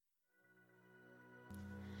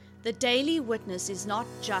The Daily Witness is not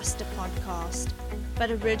just a podcast,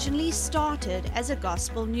 but originally started as a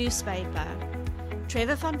gospel newspaper.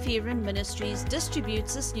 Trevor Van Vuuren Ministries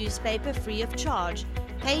distributes this newspaper free of charge,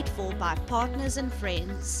 paid for by partners and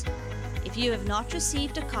friends. If you have not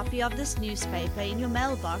received a copy of this newspaper in your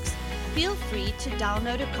mailbox, feel free to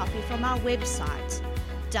download a copy from our website,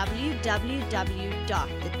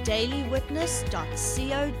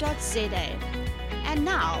 www.thedailywitness.co.za. And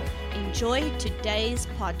now, enjoy today's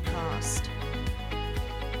podcast.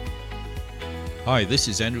 Hi, this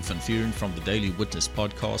is Andrew Van Vuuren from the Daily Witness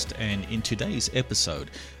podcast, and in today's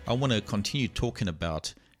episode, I want to continue talking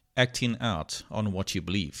about acting out on what you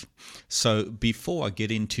believe. So before I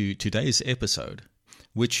get into today's episode,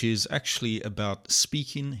 which is actually about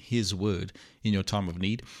speaking His word in your time of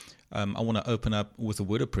need, I want to open up with a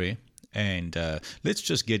word of prayer, and let's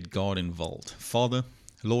just get God involved. Father,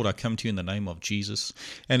 Lord, I come to you in the name of Jesus.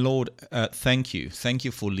 And Lord, thank you. Thank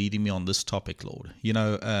you for leading me on this topic, Lord. You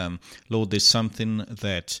know, Lord, there's something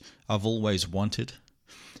that I've always wanted.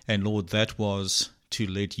 And Lord, that was to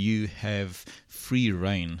let you have free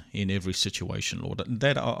reign in every situation, Lord.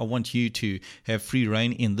 That I want you to have free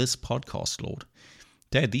reign in this podcast, Lord.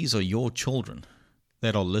 Dad, these are your children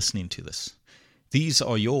that are listening to this. These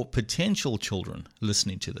are your potential children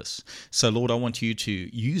listening to this. So, Lord, I want you to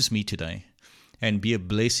use me today and be a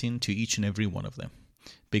blessing to each and every one of them.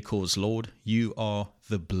 Because, Lord, you are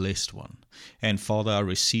the blessed one. And, Father, I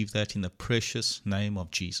receive that in the precious name of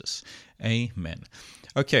Jesus. Amen.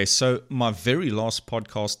 Okay, so my very last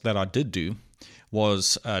podcast that I did do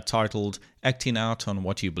was titled Acting Out on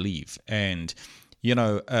What You Believe. And, you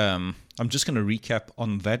know, I'm just going to recap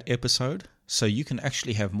on that episode so you can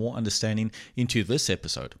actually have more understanding into this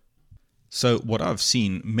episode. So what I've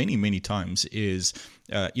seen many, many times is,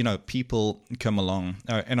 people come along,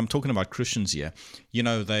 and I'm talking about Christians here,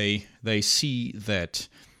 they see that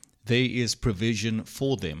there is provision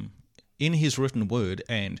for them in His written word,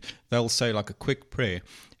 and they'll say like a quick prayer,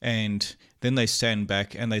 and then they stand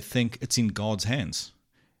back and they think it's in God's hands.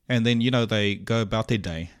 And then, they go about their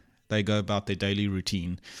day, they go about their daily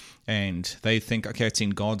routine, and they think, okay, it's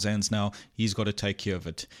in God's hands now, He's got to take care of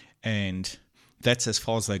it. And that's as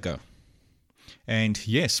far as they go. And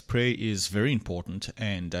yes, prayer is very important,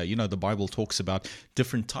 and the Bible talks about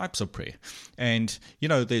different types of prayer, and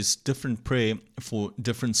there's different prayer for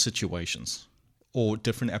different situations or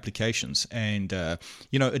different applications, and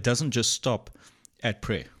it doesn't just stop at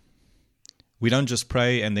prayer. We don't just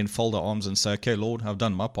pray and then fold our arms and say, okay, Lord, I've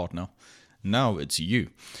done my part now. Now it's you.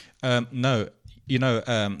 The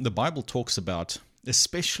Bible talks about,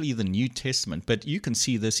 especially the New Testament, but you can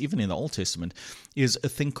see this even in the Old Testament, is a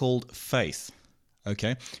thing called faith.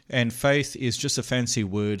 Okay, and faith is just a fancy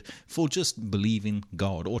word for just believing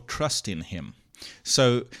God or trusting Him.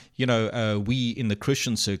 So, we in the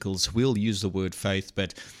Christian circles will use the word faith,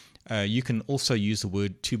 but you can also use the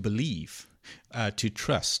word to believe, to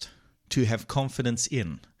trust, to have confidence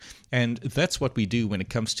in. And that's what we do when it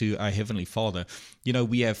comes to our Heavenly Father.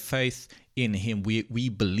 We have faith in Him. We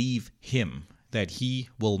believe Him, that He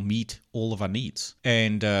will meet all of our needs.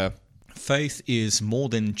 And faith is more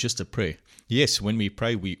than just a prayer. Yes, when we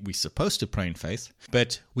pray, we're supposed to pray in faith,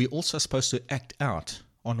 but we're also supposed to act out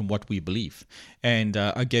on what we believe. And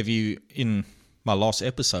I gave you, in my last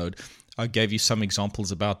episode, I gave you some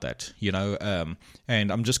examples about that,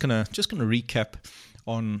 and I'm just gonna recap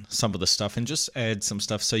on some of the stuff and just add some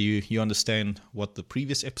stuff so you understand what the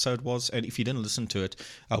previous episode was. And if you didn't listen to it,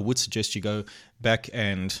 I would suggest you go back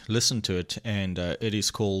and listen to it, and it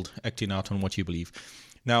is called Acting Out on What You Believe.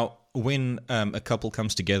 Now, when a couple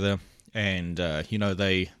comes together, and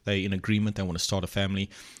they in agreement, they want to start a family,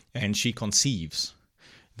 and she conceives,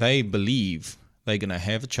 they believe they're going to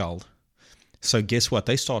have a child. So guess what?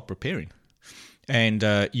 They start preparing. And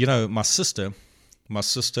my sister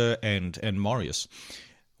and Marius,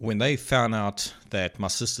 when they found out that my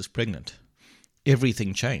sister's pregnant,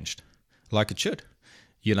 everything changed, like it should.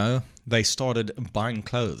 They started buying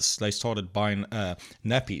clothes, they started buying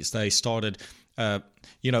nappies, they started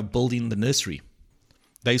building the nursery.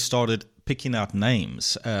 They started picking out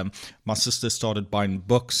names. My sister started buying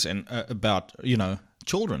books and about,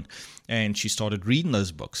 children. And she started reading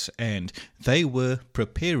those books. And they were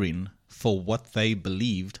preparing for what they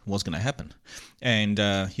believed was going to happen. And,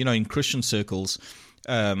 in Christian circles,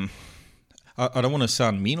 I don't want to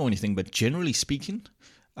sound mean or anything, but generally speaking,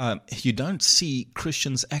 you don't see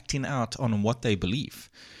Christians acting out on what they believe.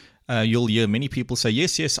 You'll hear many people say,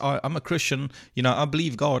 yes, I'm a Christian, I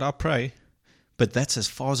believe God, I pray. But that's as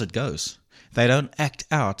far as it goes. They don't act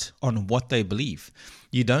out on what they believe.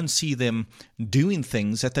 You don't see them doing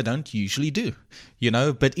things that they don't usually do,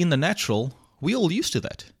 But in the natural, we're all used to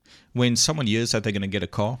that. When someone hears that they're going to get a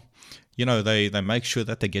car, they make sure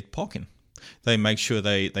that they get parking. They make sure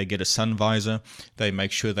they get a sun visor. They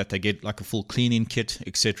make sure that they get like a full cleaning kit,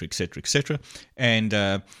 etc., etc., etc. And,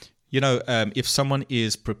 if someone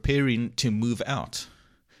is preparing to move out,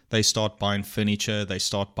 they start buying furniture, they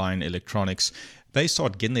start buying electronics, they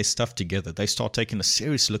start getting their stuff together. They start taking a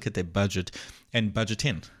serious look at their budget and budget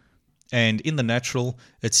in. And in the natural,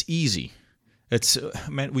 it's easy.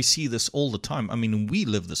 We see this all the time. I mean, we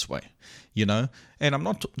live this way, and I'm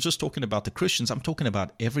not just talking about the Christians. I'm talking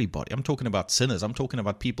about everybody. I'm talking about sinners. I'm talking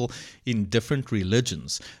about people in different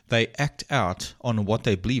religions. They act out on what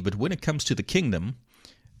they believe. But when it comes to the kingdom,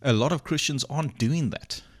 a lot of Christians aren't doing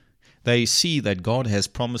that. They see that God has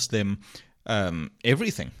promised them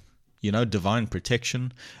everything. Divine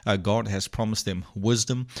protection. God has promised them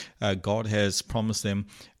wisdom. God has promised them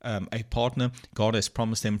a partner. God has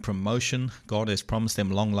promised them promotion. God has promised them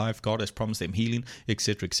long life. God has promised them healing,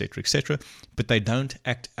 etc., etc., etc. But they don't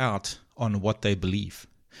act out on what they believe.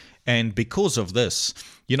 And because of this,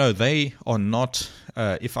 they are not,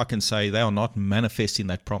 if I can say, they are not manifesting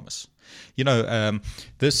that promise.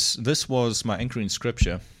 This was my anchoring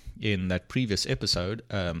scripture in that previous episode.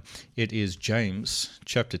 It is James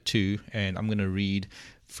chapter 2, and I'm going to read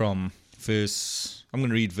verse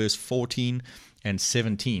 14 and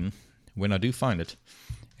 17 when I do find it.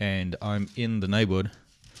 And I'm in the neighborhood.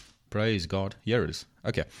 Praise God. Here it is.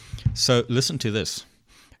 Okay. So listen to this.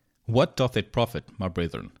 What doth it profit, my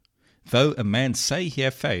brethren, though a man say he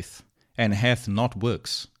have faith, and hath not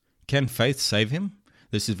works? Can faith save him?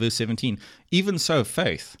 This is verse 17. Even so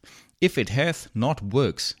faith, if it hath not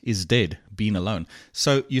works, is dead, being alone.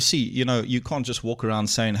 So you see, you can't just walk around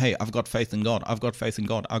saying, hey, I've got faith in God, I've got faith in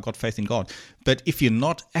God, I've got faith in God. But if you're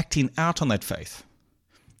not acting out on that faith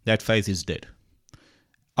is dead.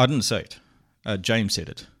 I didn't say it. James said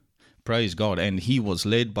it. Praise God. And he was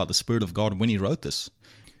led by the Spirit of God when he wrote this.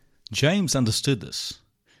 James understood this.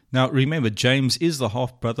 Now remember, James is the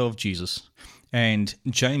half-brother of Jesus. And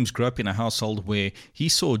James grew up in a household where he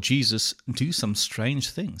saw Jesus do some strange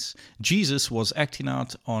things. Jesus was acting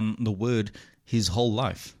out on the word his whole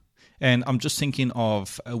life. And I'm just thinking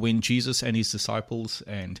of when Jesus and his disciples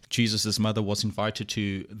and Jesus' mother was invited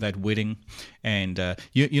to that wedding. And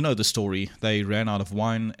you know the story. They ran out of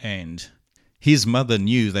wine, and his mother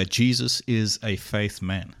knew that Jesus is a faith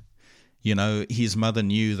man. His mother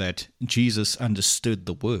knew that Jesus understood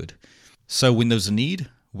the word. So when there was a need,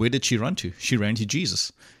 where did she run to? She ran to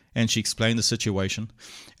Jesus, and she explained the situation,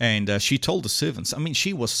 and she told the servants. I mean,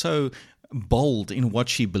 she was so bold in what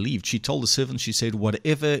she believed. She told the servants, she said,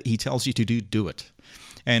 whatever he tells you to do, do it.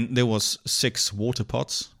 And there was 6 water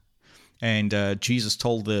pots, and Jesus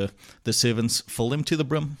told the servants, fill them to the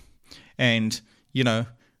brim, and,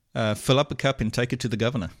 fill up a cup and take it to the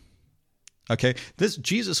governor. Okay,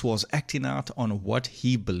 Jesus was acting out on what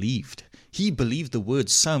he believed. He believed the word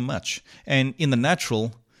so much. And in the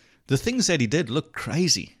natural, the things that he did look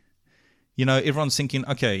crazy. Everyone's thinking,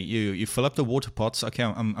 okay, you fill up the water pots. Okay,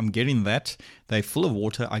 I'm getting that. They're full of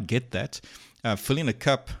water. I get that. Filling a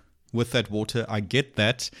cup with that water. I get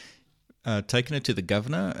that. Taking it to the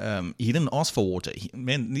governor. He didn't ask for water.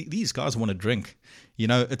 These guys want to drink.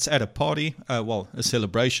 It's at a party. A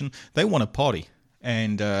celebration. They want a party.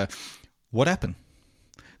 And what happened?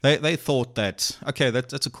 They thought that, okay,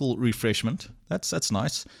 that's a cool refreshment. That's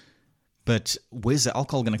nice. But where's the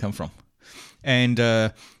alcohol going to come from?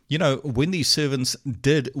 And, when these servants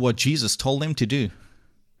did what Jesus told them to do,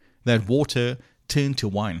 that water turned to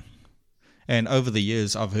wine. And over the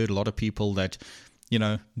years, I've heard a lot of people that,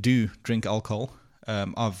 do drink alcohol.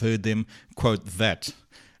 I've heard them quote that.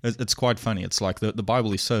 It's quite funny. It's like the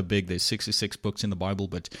Bible is so big. There's 66 books in the Bible,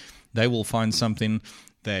 but they will find something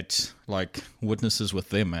that like witnesses with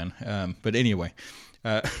them, man. But anyway,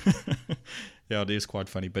 yeah, it is quite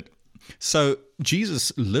funny. But so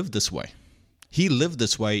Jesus lived this way. He lived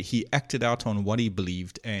this way. He acted out on what he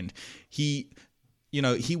believed, and he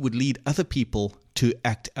would lead other people to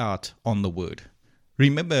act out on the word.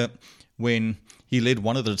 Remember when he led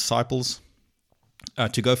one of the disciples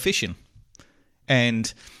to go fishing,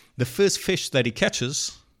 and the first fish that he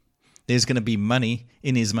catches, there's going to be money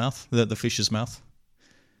in his mouth, the fish's mouth.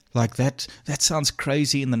 Like that sounds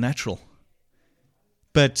crazy in the natural.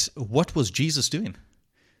 But what was Jesus doing?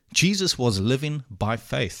 Jesus was living by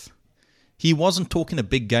faith. He wasn't talking a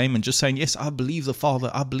big game and just saying, yes, I believe the Father,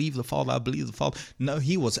 I believe the Father, I believe the Father. No,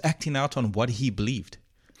 he was acting out on what he believed.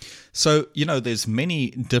 So, there's many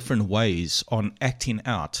different ways on acting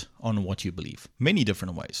out on what you believe. Many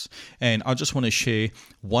different ways. And I just want to share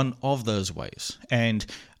one of those ways. And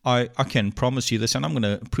I can promise you this, and I'm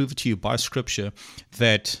going to prove it to you by Scripture,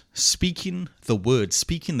 that speaking the word,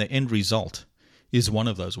 speaking the end result, is one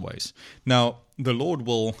of those ways. Now, the Lord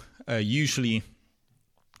will usually,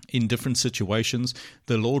 in different situations,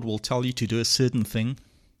 the Lord will tell you to do a certain thing.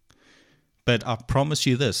 But I promise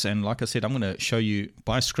you this, and like I said, I'm going to show you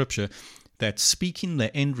by Scripture that speaking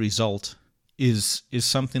the end result is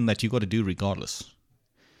something that you've got to do regardless.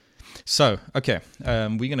 So, okay,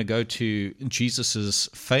 we're going to go to Jesus'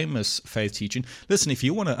 famous faith teaching. Listen, if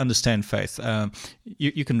you want to understand faith,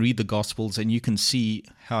 you can read the Gospels and you can see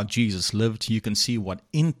how Jesus lived. You can see what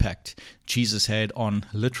impact Jesus had on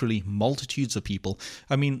literally multitudes of people.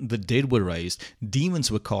 I mean, the dead were raised, demons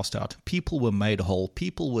were cast out, people were made whole,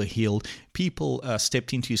 people were healed, people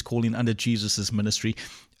stepped into his calling under Jesus' ministry.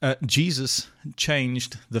 Jesus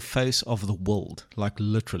changed the face of the world, like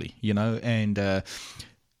literally, and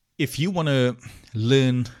if you want to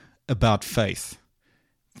learn about faith,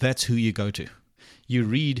 that's who you go to.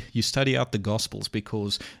 You study out the Gospels,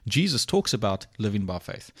 because Jesus talks about living by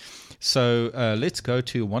faith. So let's go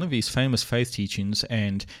to one of his famous faith teachings,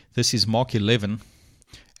 and this is Mark 11,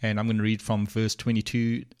 and I'm going to read from verse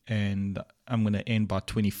 22, and I'm going to end by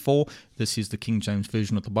 24. This is the King James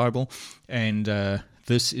Version of the Bible, and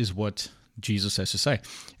this is what Jesus has to say.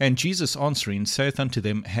 And Jesus answering saith unto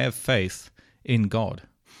them, Have faith in God.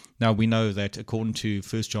 Now, we know that according to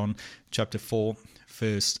 1 John chapter 4,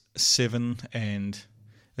 verse 7, and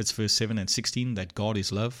it's verse 7 and 16, that God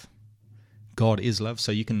is love. God is love.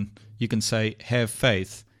 So you can say, have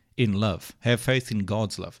faith in love. Have faith in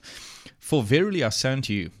God's love. For verily I say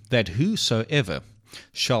unto you, that whosoever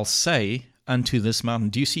shall say unto this mountain.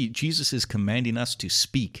 Do you see, Jesus is commanding us to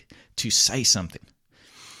speak, to say something.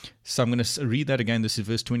 So I'm going to read that again. This is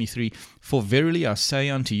verse 23. For verily I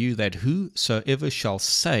say unto you, that whosoever shall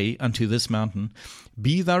say unto this mountain,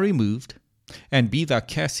 Be thou removed, and be thou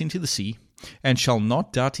cast into the sea, and shall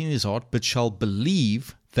not doubt in his heart, but shall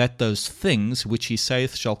believe that those things which he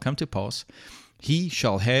saith shall come to pass, he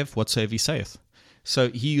shall have whatsoever he saith. So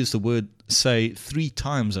he used the word say 3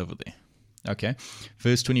 times over there. Okay.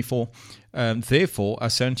 Verse 24. Therefore I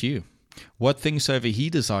say unto you, what things soever he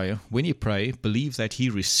desire, when ye pray, believe that he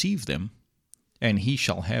receive them, and he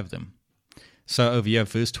shall have them. So over here,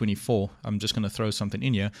 verse 24, I'm just going to throw something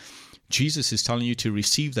in here. Jesus is telling you to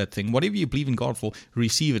receive that thing. Whatever you believe in God for,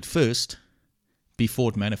 receive it first before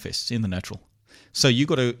it manifests in the natural. So you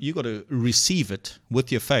got to receive it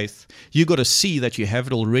with your faith. You got to see that you have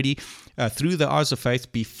it already through the eyes of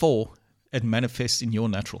faith before it manifests in your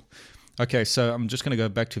natural. Okay, so I'm just going to go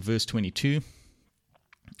back to verse 22.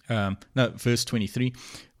 Verse 23,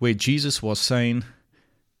 where Jesus was saying,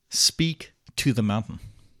 speak to the mountain.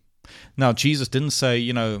 Now, Jesus didn't say,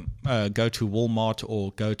 go to Walmart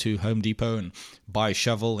or go to Home Depot and buy a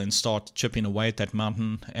shovel and start chipping away at that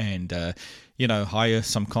mountain and, hire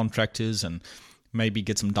some contractors and maybe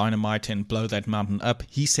get some dynamite and blow that mountain up.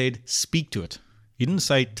 He said, speak to it. He didn't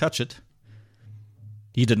say touch it.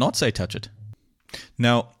 He did not say touch it.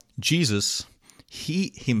 Now, Jesus,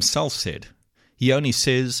 he himself said, he only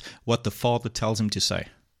says what the Father tells him to say.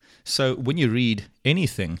 So when you read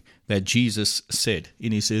anything that Jesus said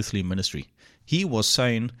in his earthly ministry, he was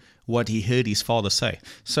saying what he heard his Father say.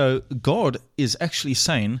 So God is actually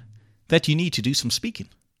saying that you need to do some speaking.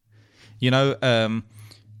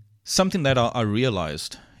 Something that I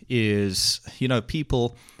realized is,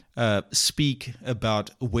 people speak about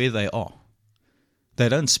where they are. They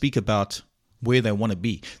don't speak about where they want to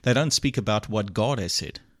be. They don't speak about what God has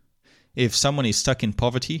said. If someone is stuck in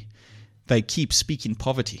poverty, they keep speaking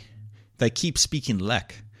poverty. They keep speaking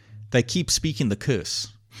lack. They keep speaking the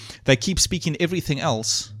curse. They keep speaking everything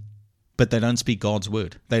else, but they don't speak God's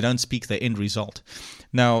word. They don't speak the end result.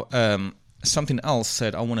 Now, something else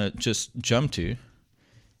that I want to just jump to,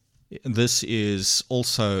 this is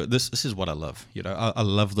also, this is what I love. I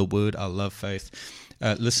love the word. I love faith.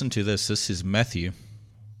 Listen to this. This is Matthew.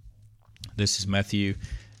 This is Matthew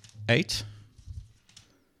 8.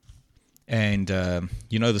 And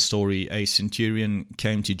you know the story, a centurion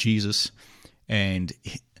came to Jesus, and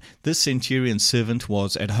this centurion's servant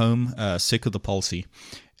was at home, sick of the palsy.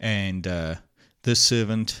 And this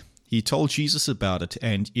servant, he told Jesus about it.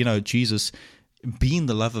 And, Jesus, being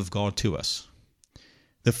the love of God to us,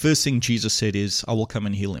 the first thing Jesus said is, I will come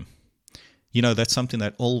and heal him. That's something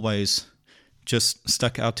that always just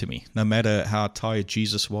stuck out to me. No matter how tired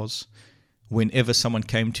Jesus was, whenever someone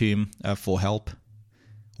came to him for help,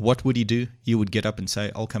 what would he do? He would get up and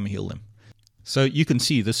say, I'll come and heal them. So you can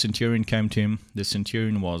see the centurion came to him. The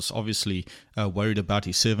centurion was obviously worried about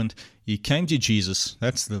his servant. He came to Jesus.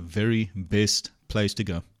 That's the very best place to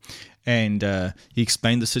go. And he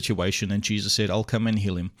explained the situation, and Jesus said, I'll come and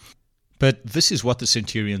heal him. But this is what the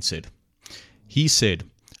centurion said. He said,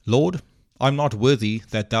 Lord, I'm not worthy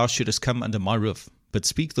that thou shouldest come under my roof, but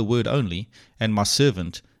speak the word only, and my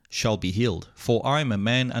servant shall be healed. For I am a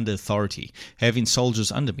man under authority, having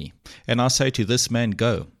soldiers under me. And I say to this man,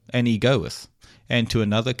 Go, and he goeth, and to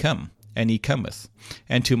another, Come, and he cometh,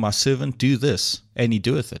 and to my servant, Do this, and he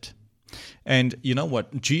doeth it. And you know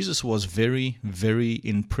what? Jesus was very, very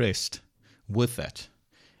impressed with that.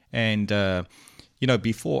 And,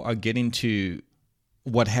 before I get into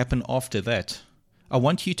what happened after that, I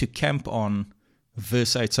want you to camp on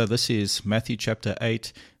verse 8. So this is Matthew chapter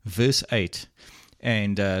 8, verse 8.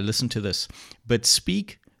 And listen to this. But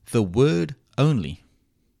speak the word only,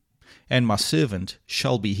 and my servant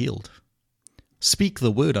shall be healed. Speak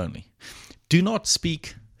the word only. Do not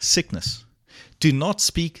speak sickness. Do not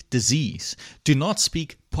speak disease. Do not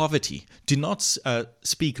speak poverty. Do not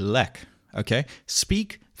speak lack. Okay?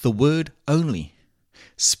 Speak the word only.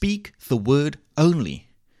 Speak the word only,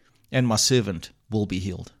 and my servant will be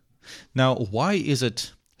healed. Now, why is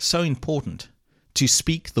it so important to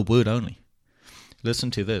speak the word only?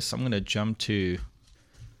 Listen to this. I'm going to jump to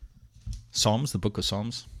Psalms, the book of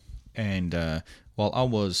Psalms. And while I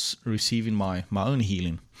was receiving my own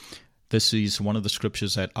healing, this is one of the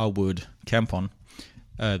scriptures that I would camp on.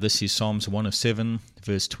 This is Psalms 107,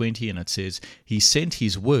 verse 20, and it says, He sent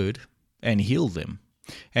His word and healed them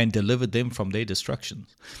and delivered them from their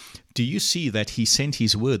destructions. Do you see that He sent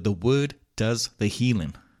His word? The word does the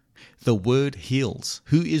healing. The word heals.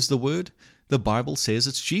 Who is the word? The Bible says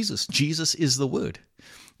it's Jesus. Jesus is the word.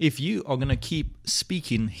 If you are going to keep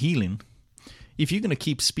speaking healing, if you're going to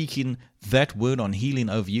keep speaking that word on healing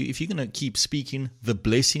over you, if you're going to keep speaking the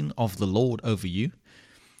blessing of the Lord over you,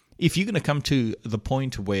 if you're going to come to the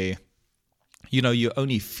point where, you're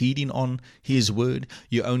only feeding on His word,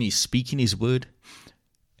 you're only speaking His word,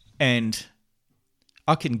 and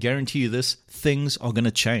I can guarantee you this, things are going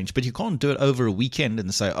to change. But you can't do it over a weekend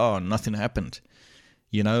and say, oh, nothing happened.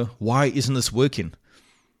 Why isn't this working?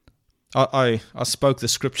 I spoke the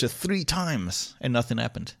scripture 3 times and nothing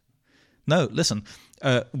happened. No, listen,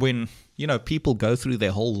 when, people go through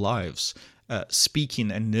their whole lives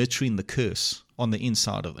speaking and nurturing the curse on the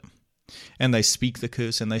inside of them, and they speak the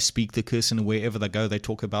curse and they speak the curse, and wherever they go, they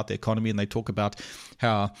talk about the economy, and they talk about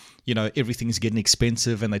how, everything's getting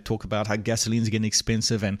expensive, and they talk about how gasoline's getting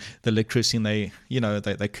expensive, and the electricity, and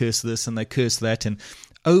they curse this and they curse that, and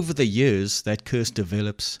over the years, that curse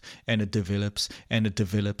develops, and it develops, and it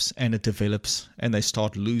develops, and it develops, and they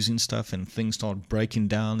start losing stuff, and things start breaking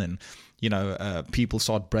down, and people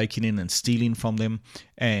start breaking in and stealing from them,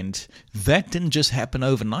 and that didn't just happen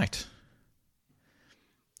overnight.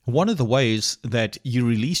 One of the ways that you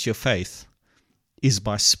release your faith is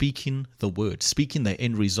by speaking the word, speaking the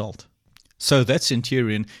end result. So that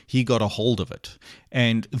centurion, he got a hold of it.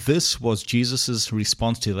 And this was Jesus'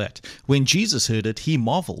 response to that. When Jesus heard it, he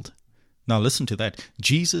marveled. Now listen to that.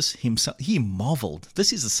 Jesus himself, he marveled.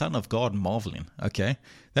 This is the Son of God marveling, okay?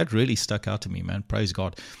 That really stuck out to me, man. Praise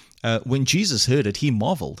God. When Jesus heard it, he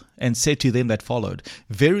marveled and said to them that followed,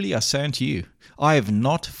 Verily I say unto you, I have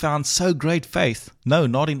not found so great faith, no,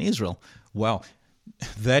 not in Israel. Wow,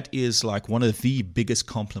 that is like one of the biggest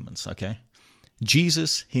compliments, okay?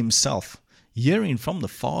 Jesus himself, hearing from the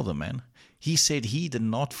Father, man, he said he did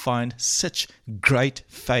not find such great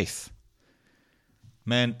faith.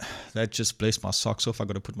 Man, that just blessed my socks off. I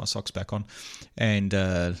got to put my socks back on. And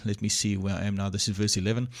let me see where I am now. This is verse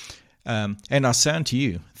 11. And I say unto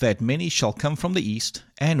you, that many shall come from the east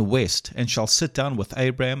and west, and shall sit down with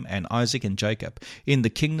Abraham and Isaac and Jacob in the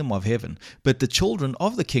kingdom of heaven. But the children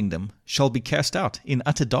of the kingdom shall be cast out in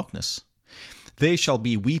utter darkness. There shall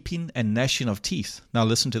be weeping and gnashing of teeth. Now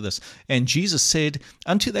listen to this. And Jesus said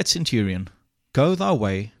unto that centurion, Go thy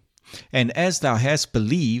way, and as thou hast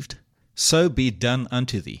believed, so be it done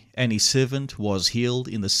unto thee. And his servant was healed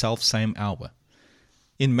in the selfsame hour.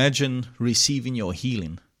 Imagine receiving your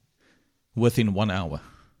healing within 1 hour.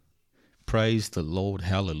 Praise the Lord.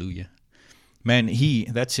 Hallelujah. Man,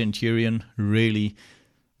 that centurion really,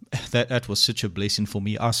 that was such a blessing for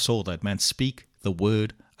me. I saw that, man. Speak the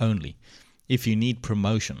word only. If you need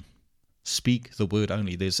promotion, speak the word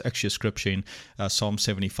only. There's actually a scripture in Psalm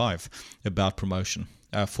 75 about promotion.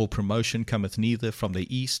 For promotion cometh neither from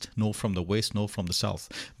the east, nor from the west, nor from the south.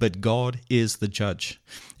 But God is the judge,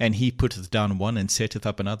 and he putteth down one and setteth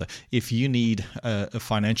up another. If you need a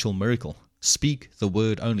financial miracle, speak the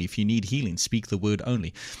word only. If you need healing, speak the word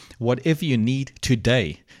only. Whatever you need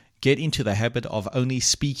today, get into the habit of only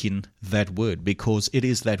speaking that word, because it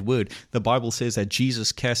is that word. The Bible says that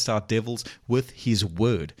Jesus cast out devils with his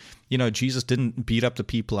word. Jesus didn't beat up the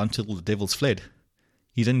people until the devils fled.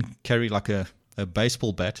 He didn't carry like a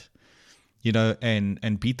baseball bat,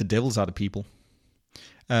 and beat the devils out of people.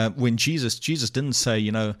 When Jesus didn't say,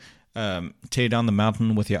 tear down the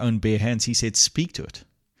mountain with your own bare hands. He said, speak to it.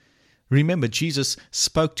 Remember, Jesus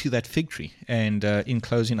spoke to that fig tree. And in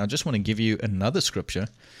closing, I just want to give you another scripture.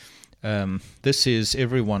 This is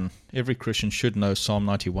every Christian should know Psalm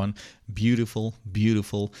 91. Beautiful,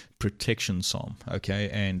 beautiful protection psalm. Okay,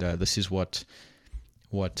 and this is what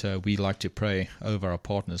we like to pray over our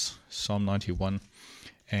partners. Psalm 91,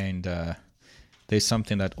 and there's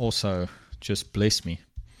something that also just blessed me.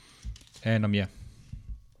 And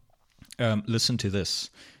listen to this.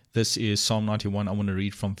 This is Psalm 91. I want to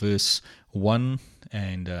read from verse 1,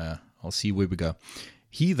 and I'll see where we go.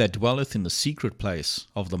 He that dwelleth in the secret place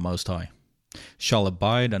of the Most High shall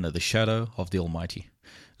abide under the shadow of the Almighty.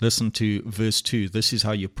 Listen to verse 2. This is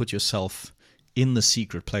how you put yourself in the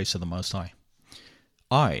secret place of the Most High.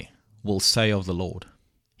 I will say of the Lord,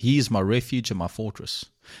 He is my refuge and my fortress.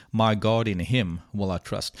 My God, in Him will I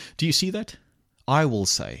trust. Do you see that? I will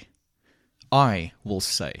say. I will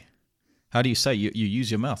say. How do you say? You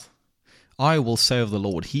use your mouth. I will say of the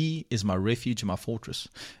Lord, He is my refuge and my fortress.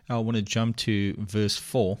 I want to jump to verse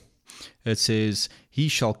 4. It says, He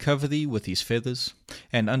shall cover thee with His feathers,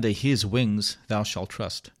 and under His wings thou shalt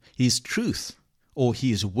trust. His truth, or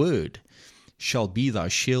His word, shall be thy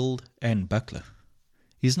shield and buckler.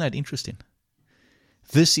 Isn't that interesting?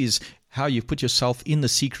 This is how you put yourself in the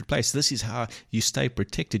secret place. This is how you stay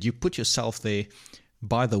protected. You put yourself there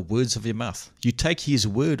by the words of your mouth. You take His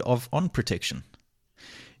word on protection.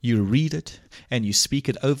 You read it and you speak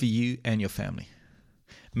it over you and your family.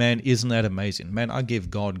 Man, isn't that amazing? Man, I give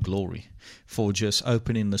God glory for just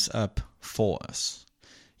opening this up for us.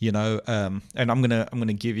 And I'm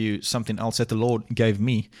gonna give you something else that the Lord gave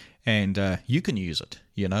me, and you can use it.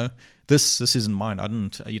 This isn't mine. I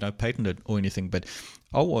didn't patent it or anything, but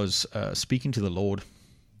I was speaking to the Lord.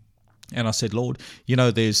 And I said, Lord,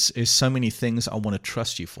 there's so many things I want to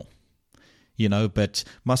trust you for, but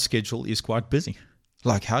my schedule is quite busy.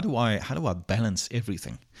 Like, how do I balance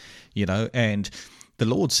everything, And the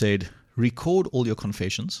Lord said, record all your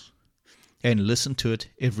confessions and listen to it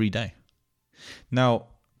every day. Now,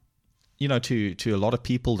 to a lot of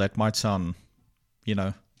people that might sound,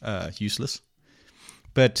 useless,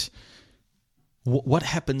 but what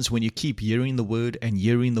happens when you keep hearing the word and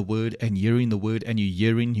hearing the word and hearing the word, and you're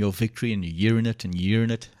hearing your victory and you're hearing it and hearing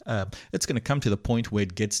it? It's going to come to the point where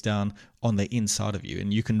it gets down on the inside of you.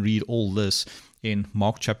 And you can read all this in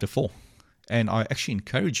Mark chapter 4. And I actually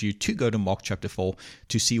encourage you to go to Mark chapter 4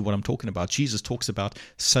 to see what I'm talking about. Jesus talks about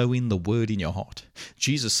sowing the word in your heart.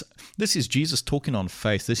 This is Jesus talking on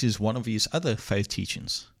faith. This is one of his other faith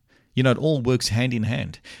teachings. It all works hand in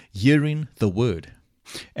hand. Hearing the word.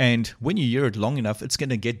 And when you hear it long enough, it's going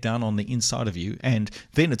to get down on the inside of you, and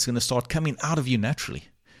then it's going to start coming out of you naturally,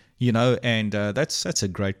 and that's a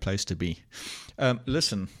great place to be.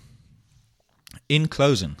 Listen, in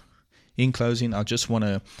closing, I just want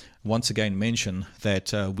to once again mention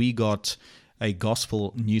that we got a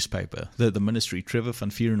gospel newspaper. The ministry, Trevor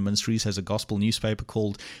Van Vuuren Ministries, has a gospel newspaper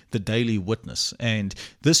called The Daily Witness, and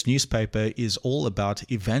this newspaper is all about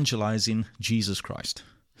evangelizing Jesus Christ.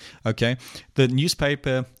 Okay, the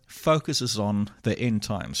newspaper focuses on the end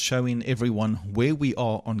times, showing everyone where we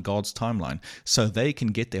are on God's timeline so they can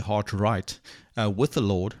get their heart right with the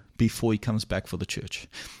Lord before He comes back for the church.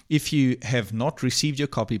 If you have not received your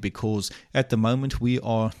copy, because at the moment we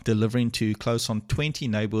are delivering to close on 20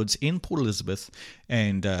 neighborhoods in Port Elizabeth,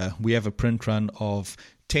 and we have a print run of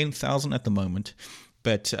 10,000 at the moment,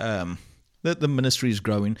 but the ministry is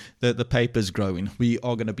growing, the paper is growing. We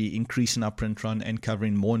are going to be increasing our print run and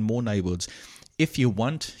covering more and more neighborhoods. If you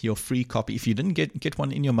want your free copy, if you didn't get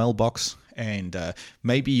one in your mailbox, and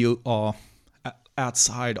maybe you are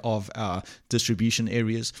outside of our distribution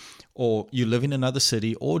areas, or you live in another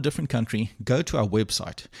city or a different country, go to our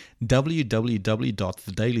website,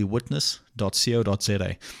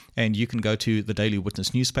 www.thedailywitness.co.za, and you can go to the Daily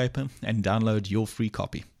Witness newspaper and download your free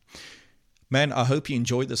copy. Man, I hope you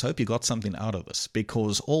enjoyed this. I hope you got something out of this,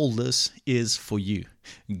 because all this is for you.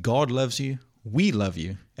 God loves you. We love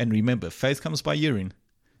you. And remember, faith comes by hearing,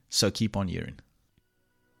 so keep on hearing.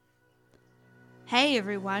 Hey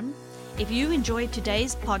everyone, if you enjoyed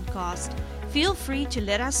today's podcast, feel free to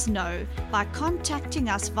let us know by contacting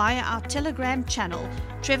us via our Telegram channel,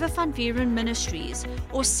 Trevor Van Vuuren Ministries,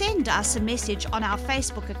 or send us a message on our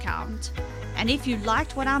Facebook account. And if you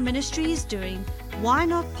liked what our ministry is doing, why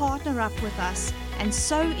not partner up with us and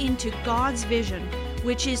sow into God's vision,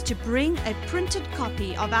 which is to bring a printed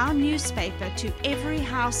copy of our newspaper to every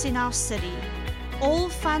house in our city. All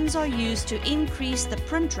funds are used to increase the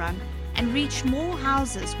print run and reach more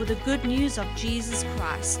houses with the good news of Jesus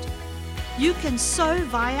Christ. You can sow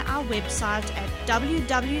via our website at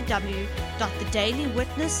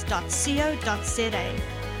www.thedailywitness.co.za.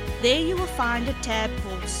 There you will find a tab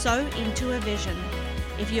called Sow into a Vision.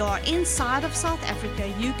 If you are inside of South Africa,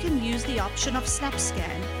 you can use the option of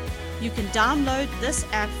SnapScan. You can download this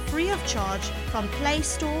app free of charge from Play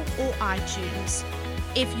Store or iTunes.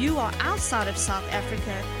 If you are outside of South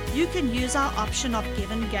Africa, you can use our option of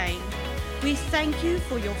Give and Gain. We thank you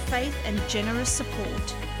for your faith and generous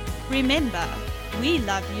support. Remember, we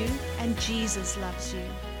love you and Jesus loves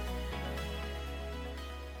you.